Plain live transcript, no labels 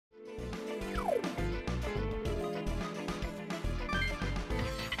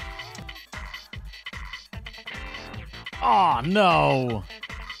Aw, no.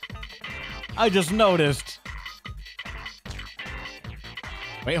 I just noticed.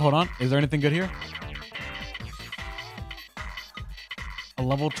 Wait, hold on. Is there anything good here? A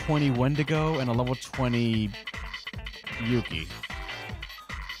level 20 Wendigo and a level 20 Yuki.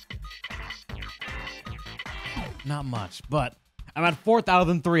 Not much, but I'm at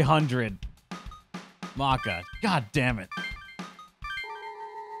 4,300. Maka. God damn it.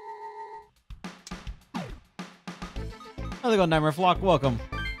 How's it going, Nightmare Flock? Welcome.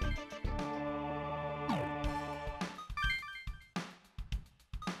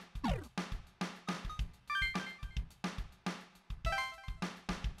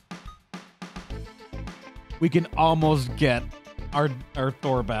 We can almost get our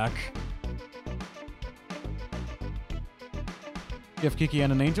Thor back. You have Kiki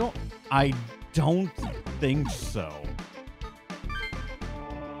and an angel? I don't think so.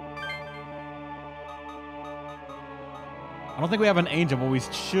 I don't think we have an angel, but we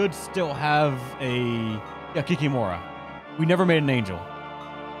should still have a... Yeah, Kikimora. We never made an angel.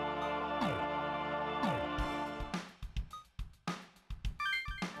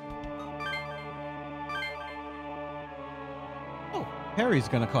 Oh, Harry's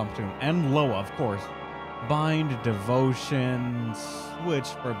gonna come soon. And Loa, of course. Bind, Devotion, Switch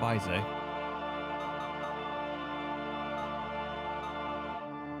for Baize.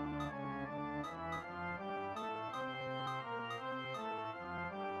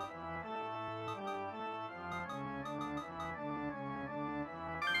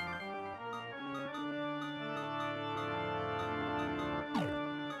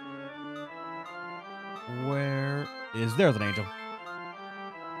 Where is... There's an angel.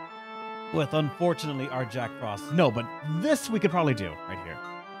 With, unfortunately, our Jack Frost. No, but this we could probably do right here.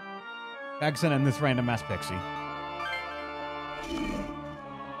 Bagson and this random ass pixie.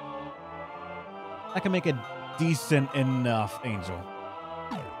 I can make a decent enough angel.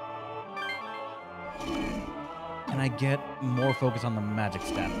 Can I get more focus on the magic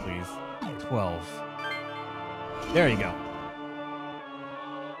stat, please? 12. There you go.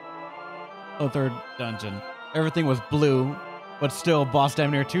 Oh, third dungeon. Everything was blue. But still, boss damn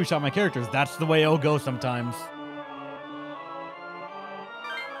near two-shot my characters. That's the way it'll go sometimes.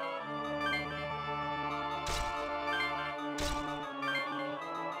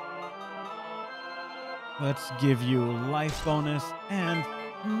 Let's give you life bonus and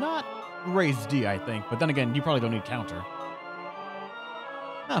not raise D, I think. But then again, you probably don't need counter.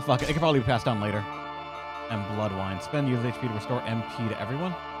 Ah, fuck it. It can probably be passed down later. And blood wine. Spend use HP to restore MP to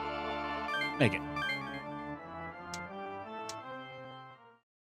everyone. Make it.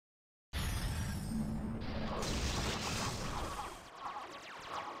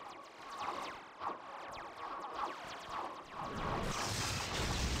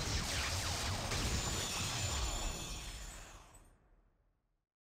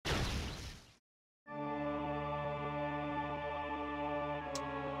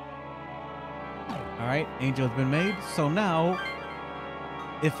 Alright, angel has been made. So now,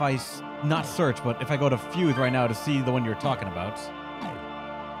 if I, not search, but if I go to Fuse right now to see the one you're talking about.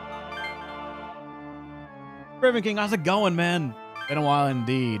 Raven King, how's it going, man? Been a while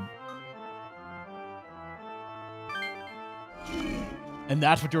indeed. And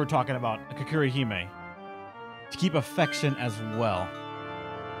that's what you were talking about, a Kakuri Hime. To keep affection as well.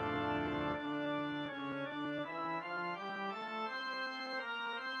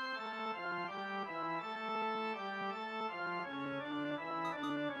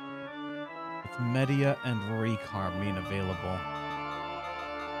 Media and Recarmine available.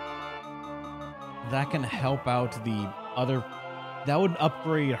 That can help out the other... That would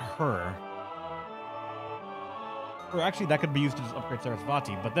upgrade her. Or actually, that could be used to just upgrade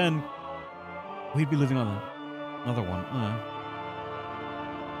Sarasvati, but then we'd be losing on another one.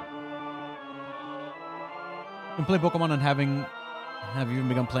 And play Pokemon and have you even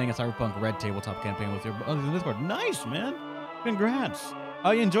begun playing a Cyberpunk Red tabletop campaign with your others in Discord? Nice, man! Congrats! How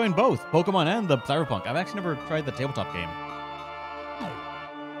are you enjoying both, Pokemon and the Cyberpunk? I've actually never tried the tabletop game.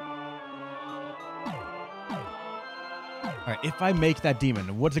 Alright, if I make that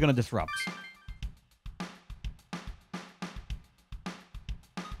demon, what's it going to disrupt?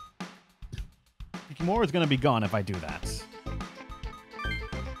 More is going to be gone if I do that.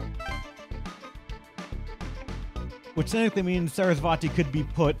 Which technically means Sarasvati could be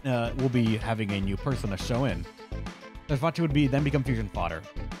put, will be having a new person to show in. Sarasvati would then become fusion fodder.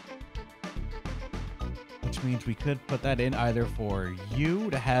 Which means we could put that in either for you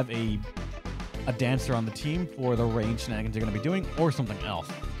to have a dancer on the team for the range shenanigans you're going to be doing, or something else.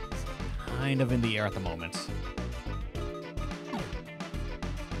 It's kind of in the air at the moment.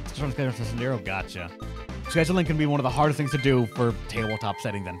 Gotcha. Scheduling can be one of the hardest things to do for tabletop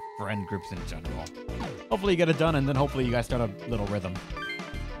settings and friend groups in general. Hopefully you get it done, and then hopefully you guys start a little rhythm.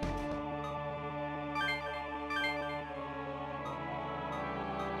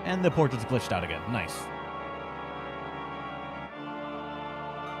 And the portrait's glitched out again. Nice.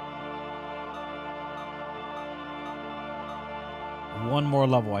 One more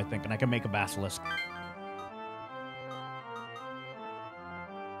level, I think, and I can make a basilisk.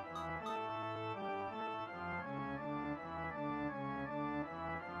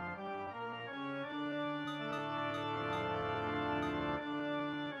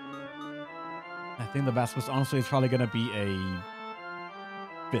 I think the basilisk, honestly, is probably going to be a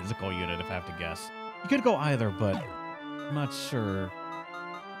physical unit, if I have to guess. You could go either, but I'm not sure.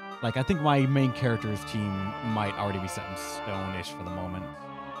 Like, I think my main character's team might already be set in stone-ish for the moment.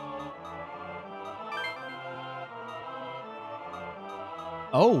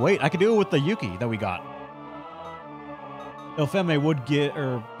 Oh, wait, I could do it with the Yuki that we got. Ilfeme would get,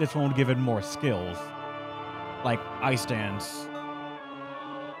 or this one would give it more skills. Like ice dance.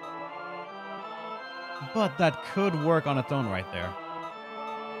 But that could work on its own right there.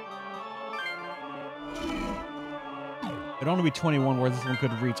 It'd only be 21, where this one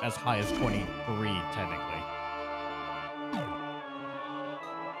could reach as high as 23, technically.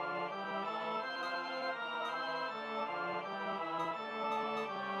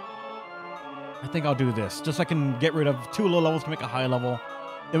 I think I'll do this. Just so I can get rid of 2 low levels to make a high level.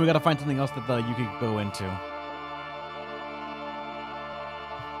 Then we gotta find something else that you could go into.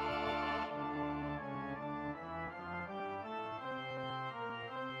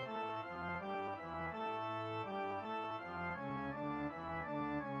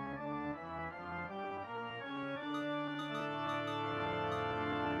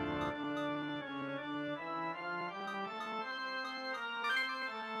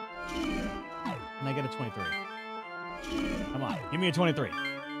 And I get a 23. Come on, give me a 23.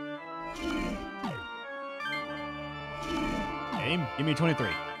 Game, give me a 23.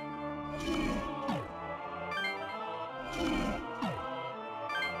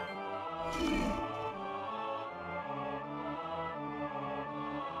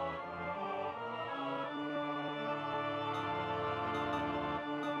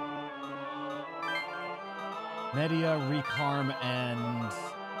 Media, Recarm, and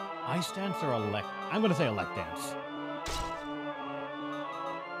Ice Dance or Elect? I'm going to say Elect Dance.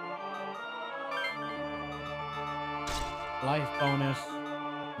 Life bonus,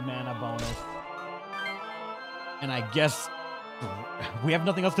 mana bonus. And I guess we have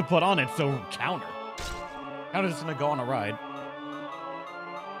nothing else to put on it, so counter. Counter's just going to go on a ride.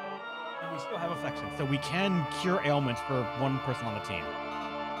 And we still have affection, so we can cure ailments for one person on the team.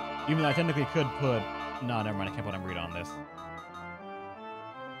 Even though I technically could put... No, never mind. I can't put Emreed on this.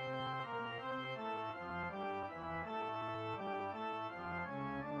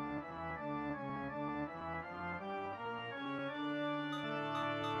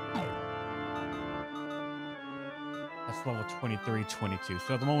 That's level 23, 22.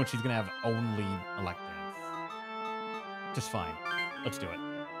 So at the moment, she's going to have only Elect Dance. Just fine. Let's do it.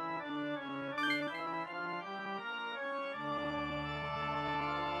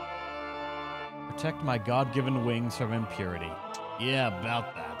 Protect my God-given wings from impurity. Yeah,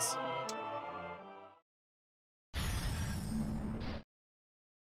 about that.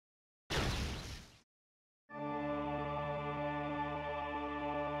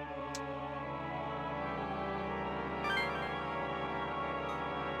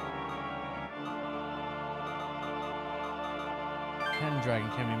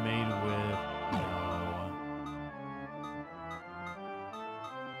 Dragon can be made with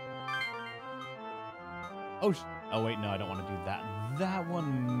no. Oh wait, no, I don't want to do that. That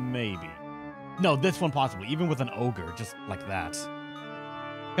one maybe. No, this one possibly. Even with an ogre, just like that.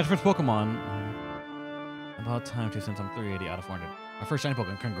 Catch first Pokemon. About time too, since I'm 380 out of 400. My first shiny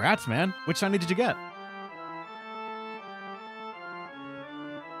Pokemon. Congrats, man. Which shiny did you get?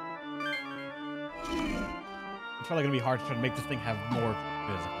 It's probably going to be hard to try to make this thing have more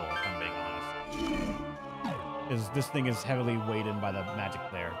physical, if I'm being honest. Because this thing is heavily weighted by the magic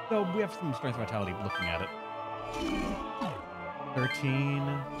there. So we have some strength vitality looking at it. 13,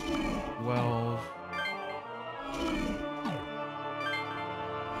 12.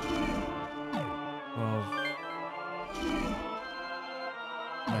 12.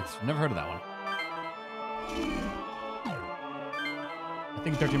 Nice. Never heard of that one. I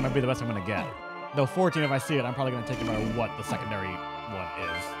think 13 might be the best I'm going to get. Though 14, if I see it, I'm probably going to take it no matter what the secondary one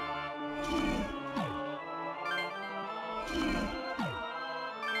is.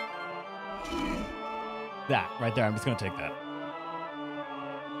 That, right there, I'm just going to take that.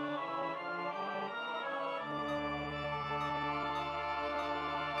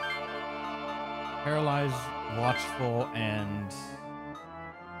 Paralyzed, watchful, and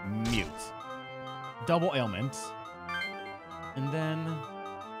mute. Double ailment. And then,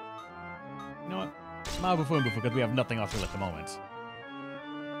 you know what? Mabufu and Bufu, because we have nothing else really at the moment.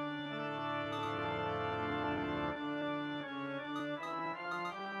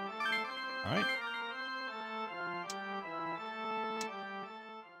 Alright.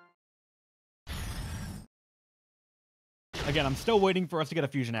 Again, I'm still waiting for us to get a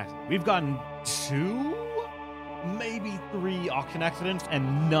fusion accident. We've gotten 2, maybe 3 auction accidents,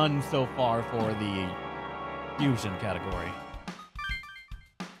 and none so far for the fusion category.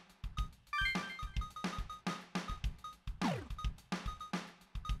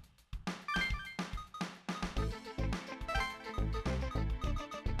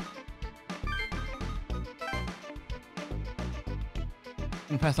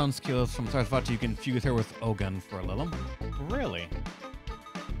 You can pass on skills from Sarasvati. You can fuse her with Ogun for a Lilim. Really?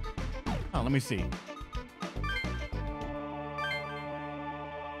 Oh, let me see.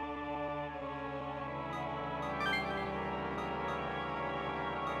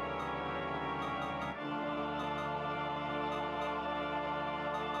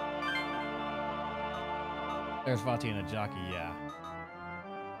 Sarasvati and a jockey, yeah.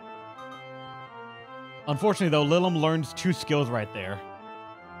 Unfortunately, though, Lilim learns 2 skills right there.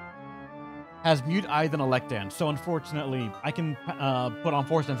 Has Mute Eyes and Elect Dance, so unfortunately, I can put on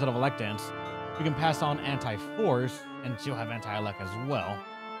Force instead of Elect Dance. We can pass on Anti-Force, and she'll have Anti-Elect as well.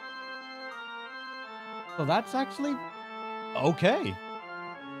 So that's actually okay.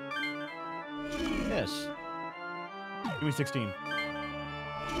 Yes. Give me 16.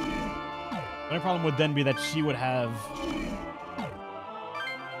 The only problem would then be that she would have...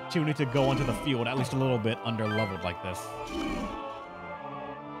 She would need to go onto the field at least a little bit under-leveled like this.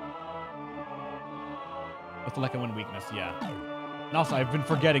 With the Lekka Wind weakness, yeah. And also, I've been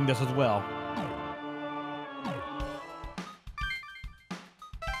forgetting this as well.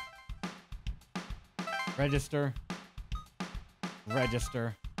 Register.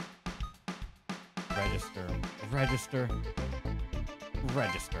 Register. Register. Register.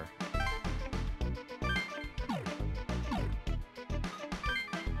 Register.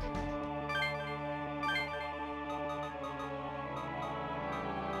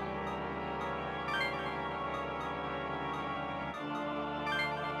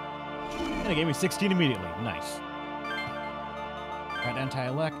 And it gave me 16 immediately. Nice. Got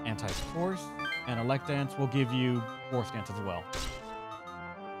Anti-Elect, Anti-Force, and Elect Dance will give you Force Dance as well.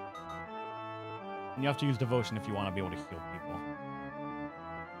 And you have to use Devotion if you want to be able to heal people.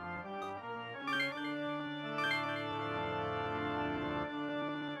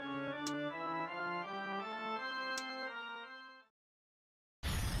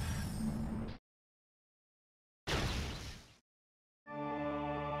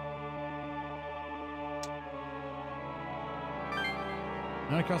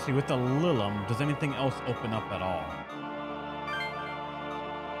 Out of curiosity, with the Lilim, does anything else open up at all?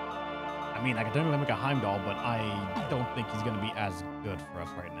 I mean, I could definitely make a Heimdall, but I don't think he's going to be as good for us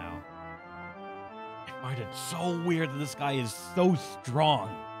right now. I find it so weird that this guy is so strong.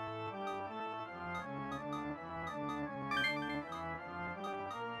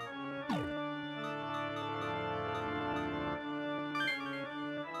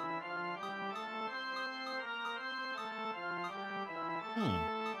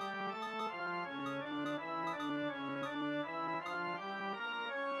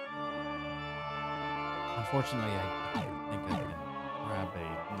 Unfortunately, I don't think I can grab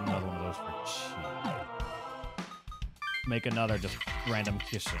another one of those for cheap. Make another just random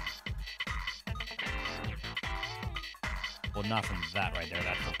Kishin. Well, not from that right there.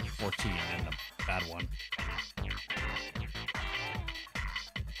 That's from 14 and the bad one.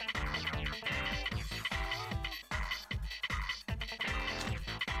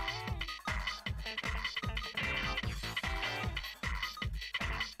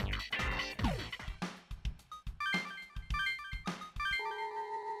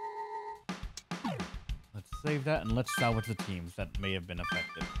 Save that and let's salvage the teams that may have been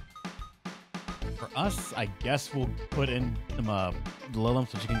affected. For us, I guess we'll put in some Lilim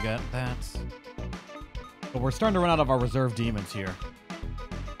so she can get that. But we're starting to run out of our reserve demons here.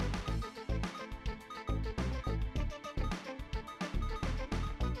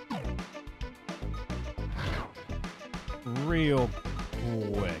 Real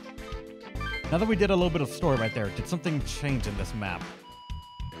quick. Now that we did a little bit of story right there, did something change in this map?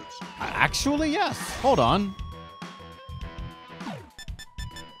 Actually, yes. Hold on.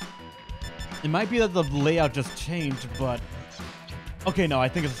 It might be that the layout just changed, but... Okay, no, I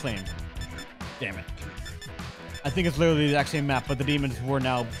think it's the same. Damn it. I think it's literally the exact same map, but the demons were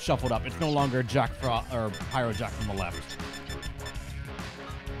now shuffled up. It's no longer Jack or Pyro Jack from the left.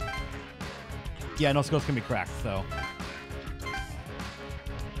 Yeah, no skulls can be cracked, so.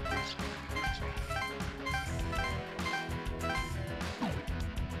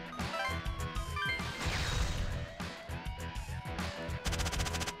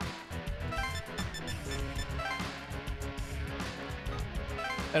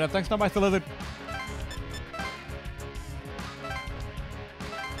 And thanks, not my lizard.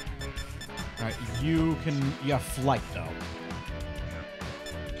 Alright, you have flight though.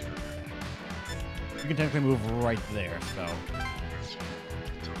 You can technically move right there, so.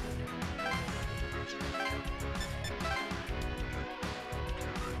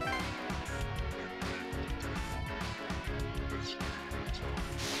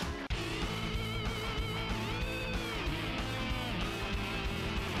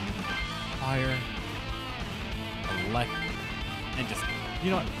 Fire, elect, and just,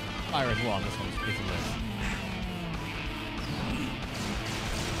 you know what? Fire as well on this one. It's of this.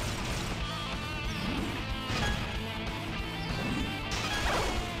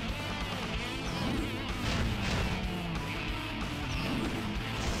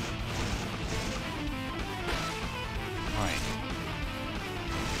 Alright.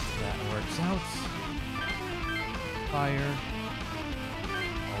 That works out. Fire.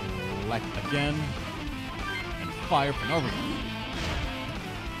 Elect again. And fire for no reason.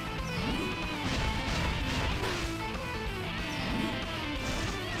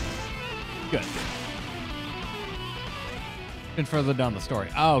 Good. And further down the story.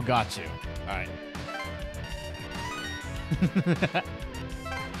 Oh, got you. All right.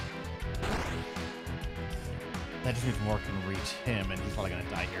 That just means Mork can reach him, and he's probably gonna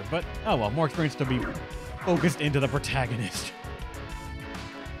die here. But oh well, more experience to be focused into the protagonist.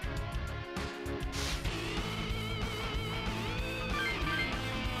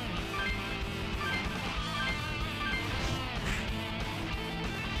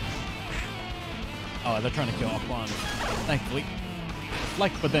 Oh, they're trying to kill up on, thankfully.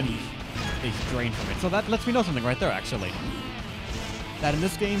 Like, but then he's drained from it. So that lets me know something right there, actually. That in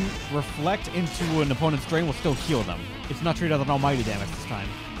this game, reflect into an opponent's drain will still heal them. It's not treated as an almighty damage this time.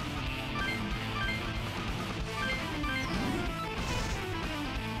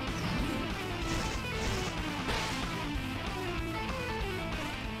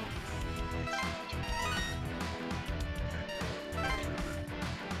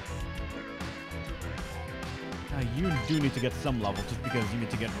 You do need to get some level just because you need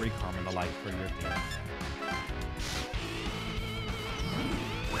to get Recarm and the like for your team.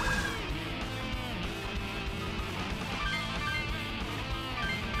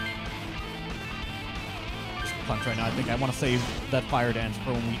 Just punch right now. I think I want to save that fire dance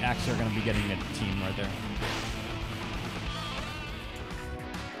for when we actually are going to be getting a team right there.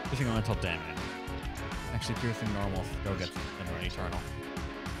 Piercing elemental damage. Actually, piercing normal still gets an eternal.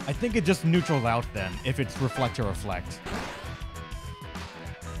 I think it just neutrals out then, if it's reflect or reflect.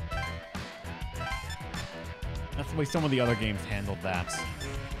 That's the way some of the other games handled that.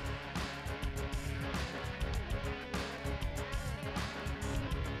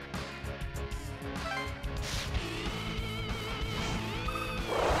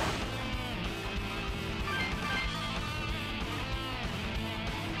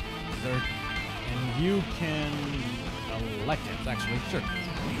 And you can elect it, actually, sure.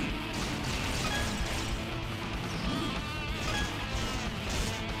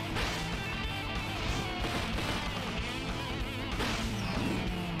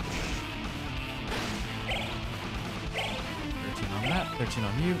 On that, 13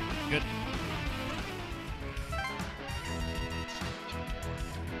 on you. Good.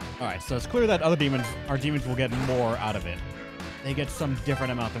 Alright, so it's clear that our demons will get more out of it. They get some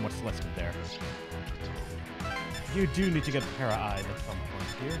different amount than what's listed there. You do need to get Para-Eyed at some point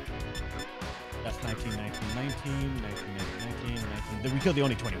here. That's 19, 19, 19, 19, 19, 19, 19. We killed the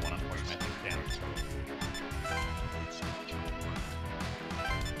only 21, unfortunately. Damn.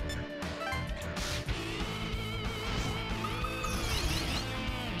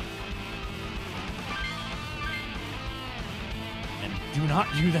 And do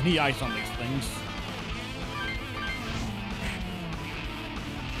not use any ice on these things.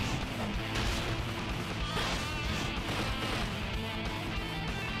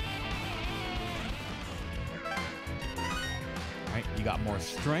 You got more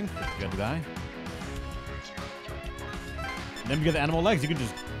strength, that's a good guy. And then you get the animal legs, you can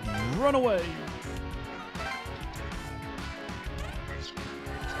just run away.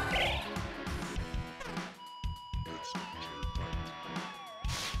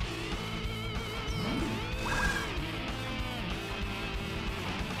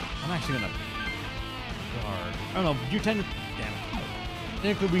 actually gonna guard. Oh no, you tend to. Damn it.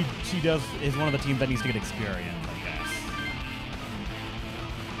 Technically, she is one of the teams that needs to get experience, I guess.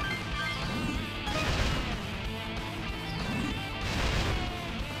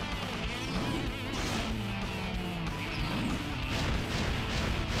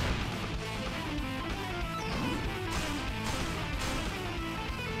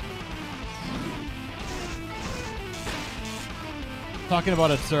 Talking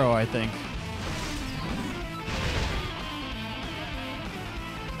about Atsuro, I think.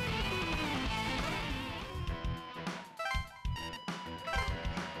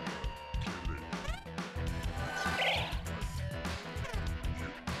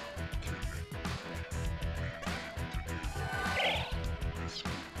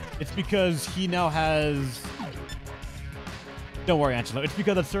 It's because he now has... Don't worry, Angelo. It's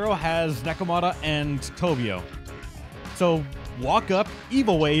because Atsuro has Nekomata and Tobio. So... walk up,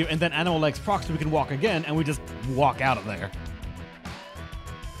 Evil Wave, and then Animal Legs proc so we can walk again, and we just walk out of there.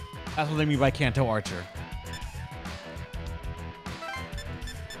 That's what they mean by Kanto Archer.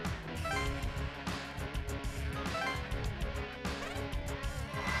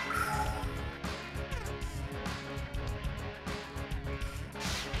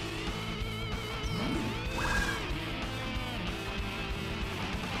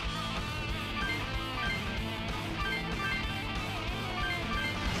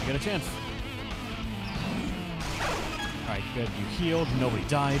 Get a chance. Alright, good. You healed. Nobody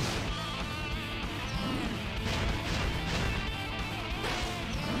died.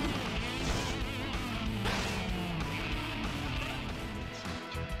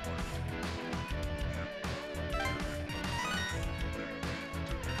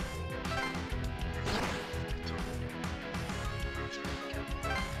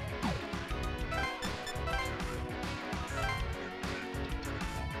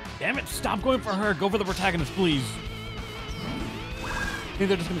 Damn it, stop going for her. Go for the protagonist, please. I think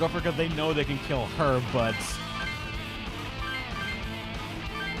they're just going to go for her because they know they can kill her, but...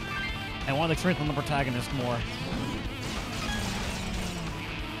 I want to strengthen the protagonist more.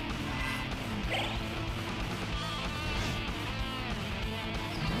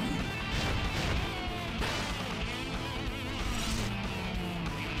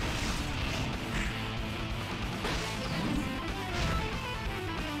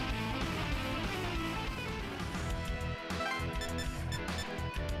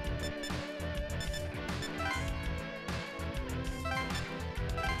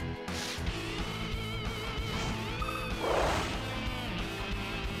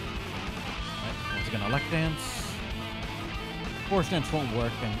 Gonna Elect Dance. Force Dance won't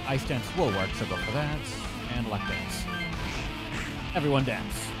work, and Ice Dance will work, so go for that. And Elect Dance. Everyone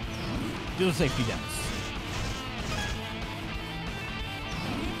dance. Do the safety dance.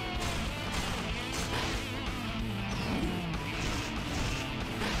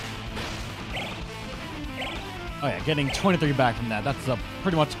 Oh yeah, getting 23 back from that. That's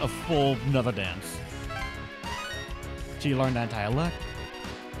pretty much a full another dance. She learned anti-elect.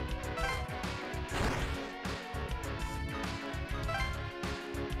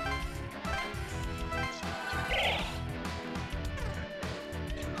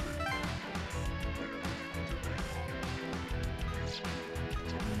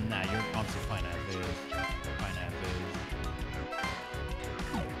 Nah, you're honestly fine as is. Fine as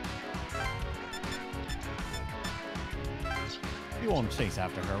is. You won't chase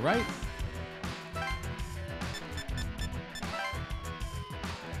after her, right?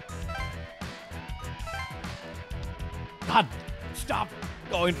 God, stop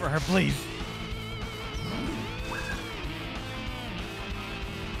going for her, please.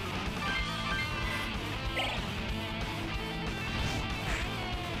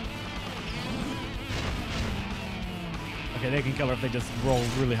 Okay, they can kill her if they just roll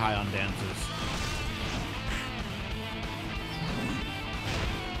really high on dances.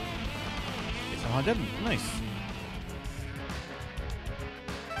 Okay, somehow didn't. Nice.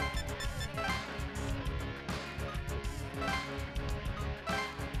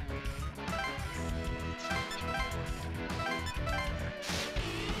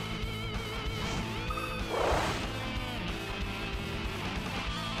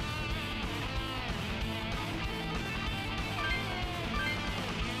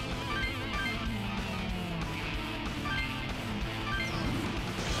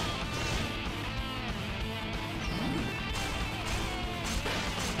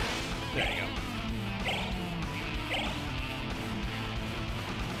 There you go.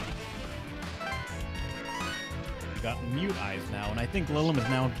 You got mute eyes now, and I think Lilim is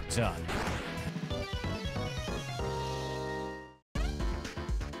now done.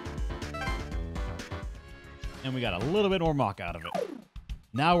 And we got a little bit more mock out of it.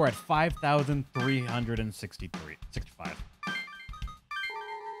 Now we're at 5,365.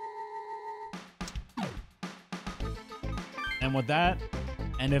 And with that,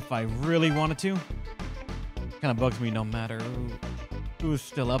 and if I really wanted to, kind of bugs me no matter who's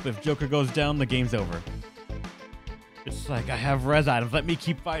still up. If Joker goes down, the game's over. It's like, I have res items, let me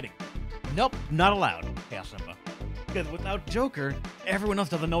keep fighting. Nope, not allowed, Chaos Simba. Because without Joker, everyone else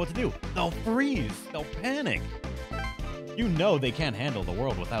doesn't know what to do. They'll freeze, they'll panic. You know they can't handle the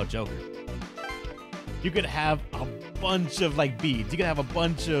world without Joker. You could have a bunch of, like, beads. You could have a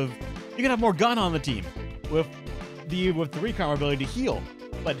bunch of... You could have Morgana on the team with the recon ability to heal.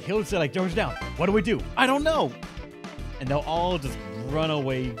 But he'll say, like, Joker's down. What do we do? I don't know. And they'll all just run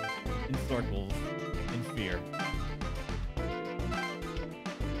away in circles in fear.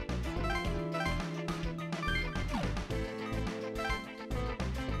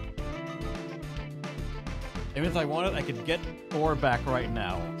 If I wanted, I could get Thor back right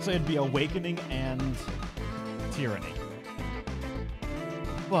now. So it'd be Awakening and Tyranny.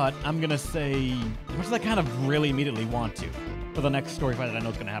 But I'm going to say, as much as I kind of really immediately want to, for the next story fight that I know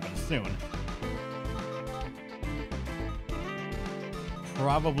is going to happen soon,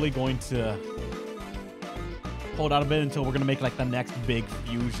 probably going to hold out a bit until we're going to make, like, the next big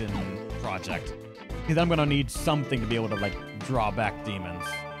fusion project. Because I'm going to need something to be able to, like, draw back demons.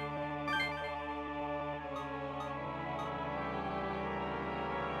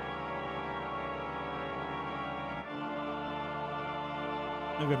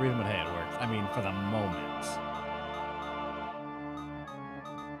 No good reason, but hey, it works. I mean, for the moment.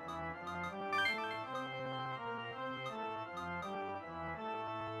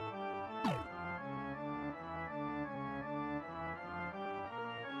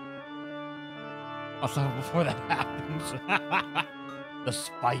 Also, before that happens, the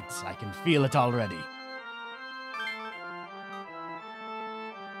spite, I can feel it already.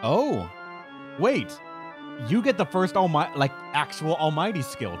 Oh, wait. You get the first actual Almighty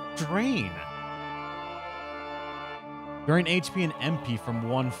skill, Drain. Drain HP and MP from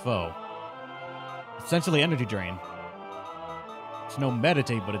one foe. Essentially energy drain. It's no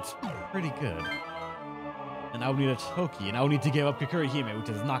meditate, but it's pretty good. And I would need a Toki, and I would need to give up Kakuri Hime, which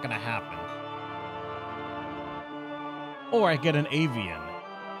is not going to happen. Or I get an Avian,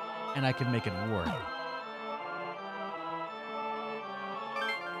 and I can make it work.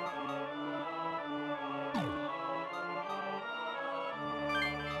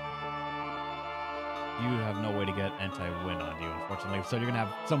 You have no way to get anti-wind on you, unfortunately. So you're going to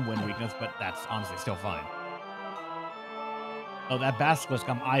have some wind weakness, but that's honestly still fine. Oh, that Basilisk,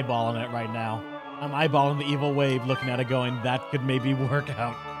 I'm eyeballing it right now. I'm eyeballing the evil wave, looking at it going, that could maybe work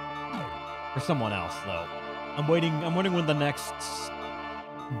out. For someone else, though. I'm waiting when the next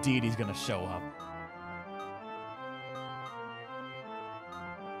deity's going to show up.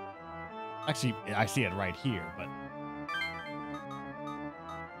 Actually, I see it right here, but...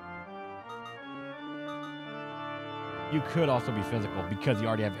 You could also be physical because you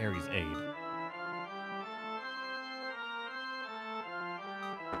already have Ares' aid.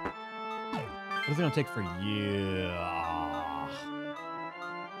 What is it going to take for you?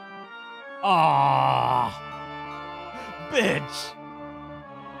 Bitch!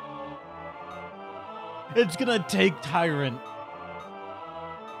 It's going to take Tyrant.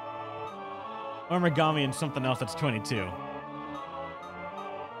 Or Megami and something else that's 22.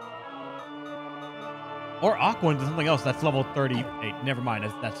 Or Aqua into something else that's level 38. Never mind,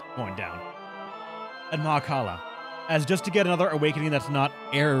 that's going down. And Mahakala. As just to get another Awakening that's not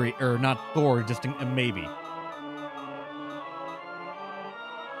Ares, or not Thor, just a maybe.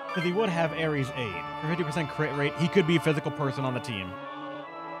 Because he would have Ares' aid. For 50% crit rate, he could be a physical person on the team.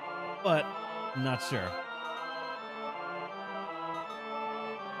 But, I'm not sure.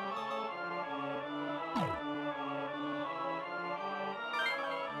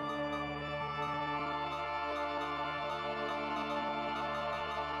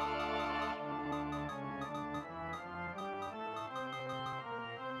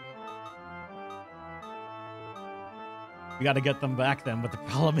 We got to get them back then, but the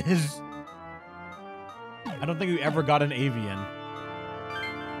problem is... I don't think we ever got an Avian.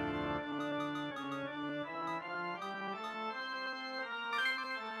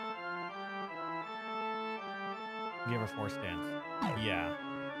 Give her 4 stance. Yeah.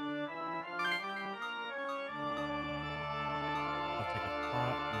 I'll take a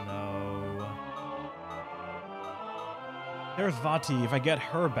pot. No. There's Vati. If I get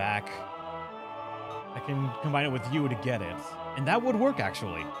her back... I can combine it with you to get it. And that would work,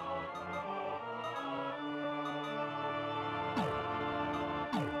 actually.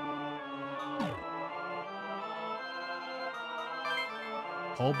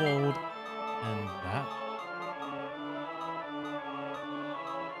 kobold and that.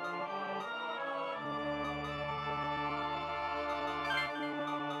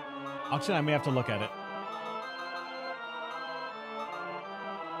 Actually, I may have to look at it.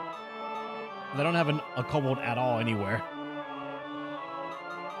 They don't have a kobold at all anywhere.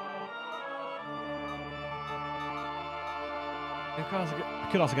 I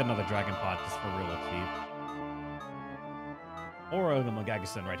could also get another dragon pod just for real cheap. Or a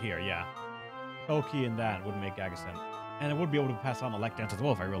Gagason right here, yeah. Koki and that would make Gagason. And it would be able to pass on Elect Dance as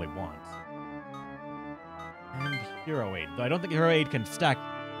well if I really want. And Hero Aid. Though I don't think Hero Aid can stack.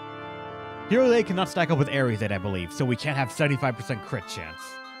 Hero Aid cannot stack up with Aries Aid, I believe, so we can't have 75% crit chance.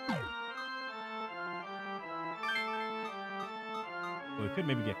 So we could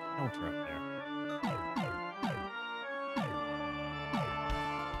maybe get counter up there.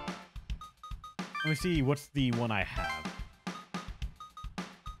 Let me see, what's the one I have?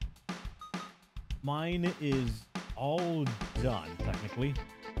 Mine is all done, technically.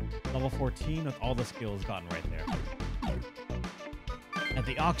 Level 14 with all the skills gotten right there. At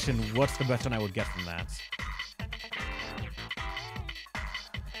the auction, what's the best one I would get from that?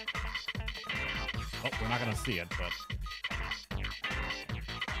 Oh, we're not going to see it, but...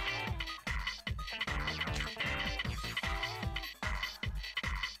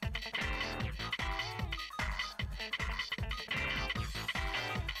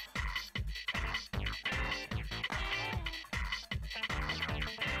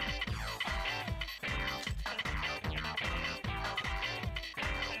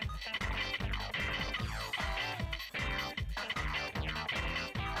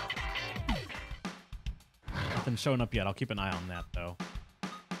 Nothing showing up yet. I'll keep an eye on that, though.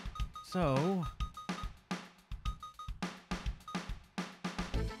 So...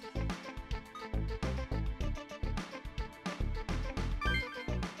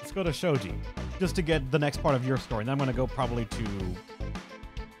 let's go to Shoji, just to get the next part of your story. And then I'm going to go probably to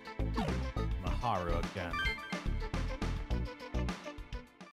Maharu again.